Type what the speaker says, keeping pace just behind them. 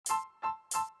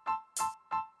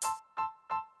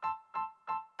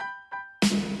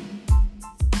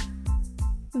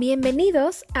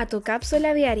Bienvenidos a tu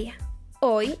cápsula diaria.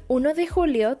 Hoy, 1 de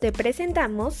julio, te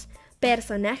presentamos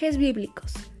personajes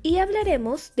bíblicos y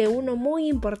hablaremos de uno muy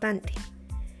importante,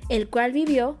 el cual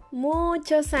vivió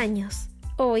muchos años.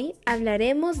 Hoy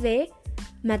hablaremos de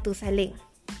Matusalén.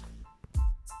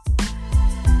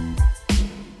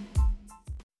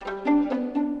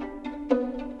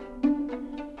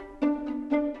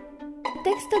 El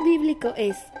texto bíblico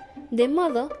es: de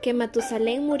modo que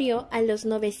Matusalén murió a los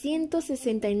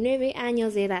 969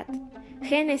 años de edad.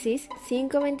 Génesis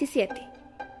 5:27.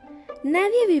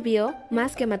 Nadie vivió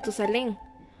más que Matusalén.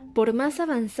 Por más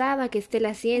avanzada que esté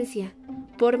la ciencia,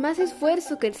 por más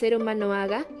esfuerzo que el ser humano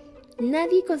haga,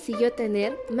 nadie consiguió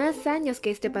tener más años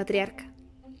que este patriarca.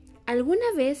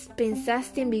 ¿Alguna vez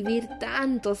pensaste en vivir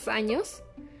tantos años?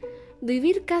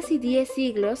 Vivir casi 10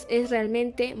 siglos es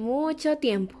realmente mucho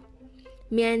tiempo.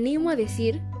 Me animo a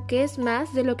decir que es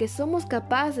más de lo que somos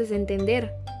capaces de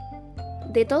entender.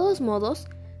 De todos modos,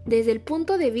 desde el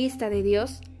punto de vista de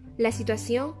Dios, la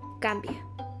situación cambia.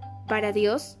 Para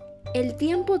Dios, el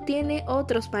tiempo tiene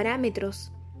otros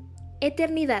parámetros.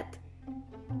 Eternidad.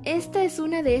 Esta es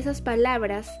una de esas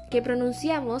palabras que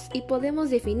pronunciamos y podemos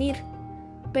definir,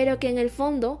 pero que en el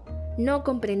fondo no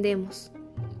comprendemos.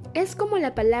 Es como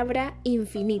la palabra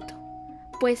infinito,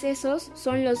 pues esos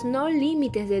son los no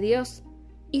límites de Dios.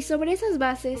 Y sobre esas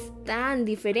bases tan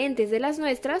diferentes de las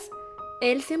nuestras,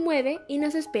 Él se mueve y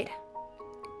nos espera.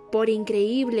 Por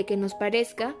increíble que nos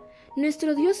parezca,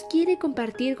 nuestro Dios quiere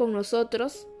compartir con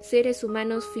nosotros, seres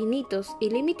humanos finitos y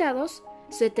limitados,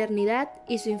 su eternidad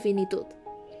y su infinitud.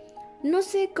 No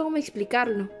sé cómo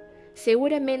explicarlo,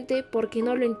 seguramente porque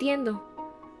no lo entiendo,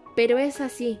 pero es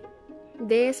así.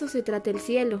 De eso se trata el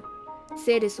cielo,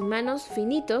 seres humanos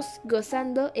finitos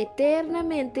gozando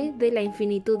eternamente de la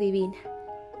infinitud divina.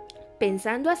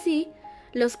 Pensando así,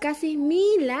 los casi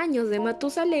 1000 años de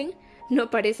Matusalén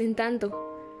no parecen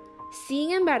tanto.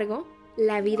 Sin embargo,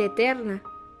 la vida eterna,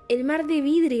 el mar de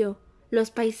vidrio,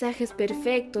 los paisajes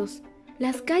perfectos,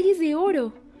 las calles de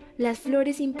oro, las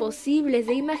flores imposibles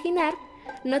de imaginar,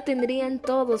 no tendrían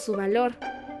todo su valor,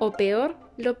 o peor,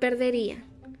 lo perderían.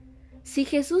 Si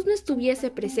Jesús no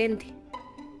estuviese presente,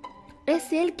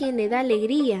 es Él quien le da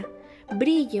alegría,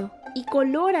 brillo y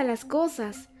color a las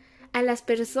cosas, a las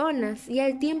personas y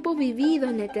al tiempo vivido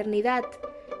en la eternidad.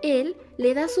 Él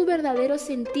le da su verdadero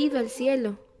sentido al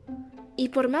cielo. Y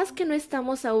por más que no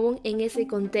estamos aún en ese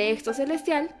contexto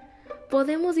celestial,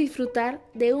 podemos disfrutar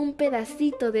de un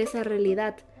pedacito de esa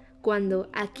realidad, cuando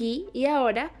aquí y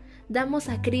ahora damos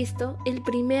a Cristo el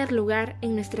primer lugar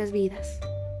en nuestras vidas.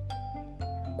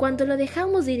 Cuando lo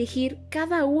dejamos dirigir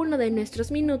cada uno de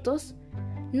nuestros minutos,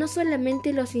 no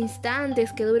solamente los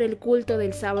instantes que dura el culto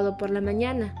del sábado por la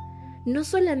mañana, no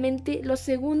solamente los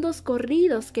segundos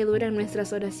corridos que duran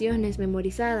nuestras oraciones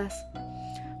memorizadas.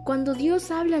 Cuando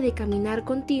Dios habla de caminar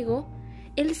contigo,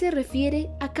 Él se refiere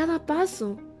a cada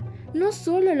paso, no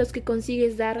solo a los que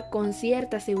consigues dar con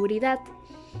cierta seguridad.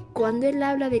 Cuando Él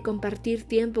habla de compartir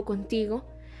tiempo contigo,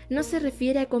 no se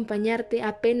refiere a acompañarte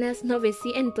apenas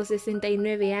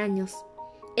 969 años.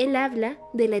 Él habla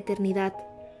de la eternidad.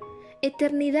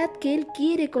 Eternidad que Él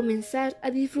quiere comenzar a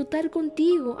disfrutar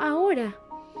contigo ahora.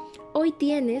 Hoy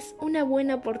tienes una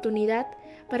buena oportunidad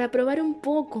para probar un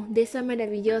poco de esa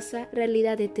maravillosa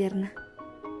realidad eterna.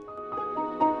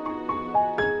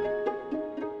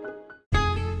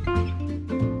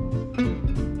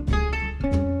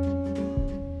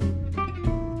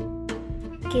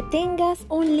 Que tengas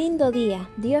un lindo día,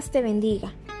 Dios te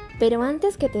bendiga. Pero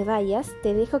antes que te vayas,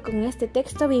 te dejo con este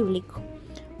texto bíblico.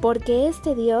 Porque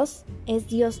este Dios es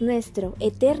Dios nuestro,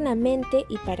 eternamente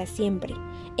y para siempre.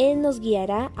 Él nos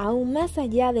guiará aún más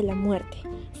allá de la muerte.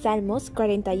 Salmos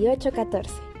 48:14.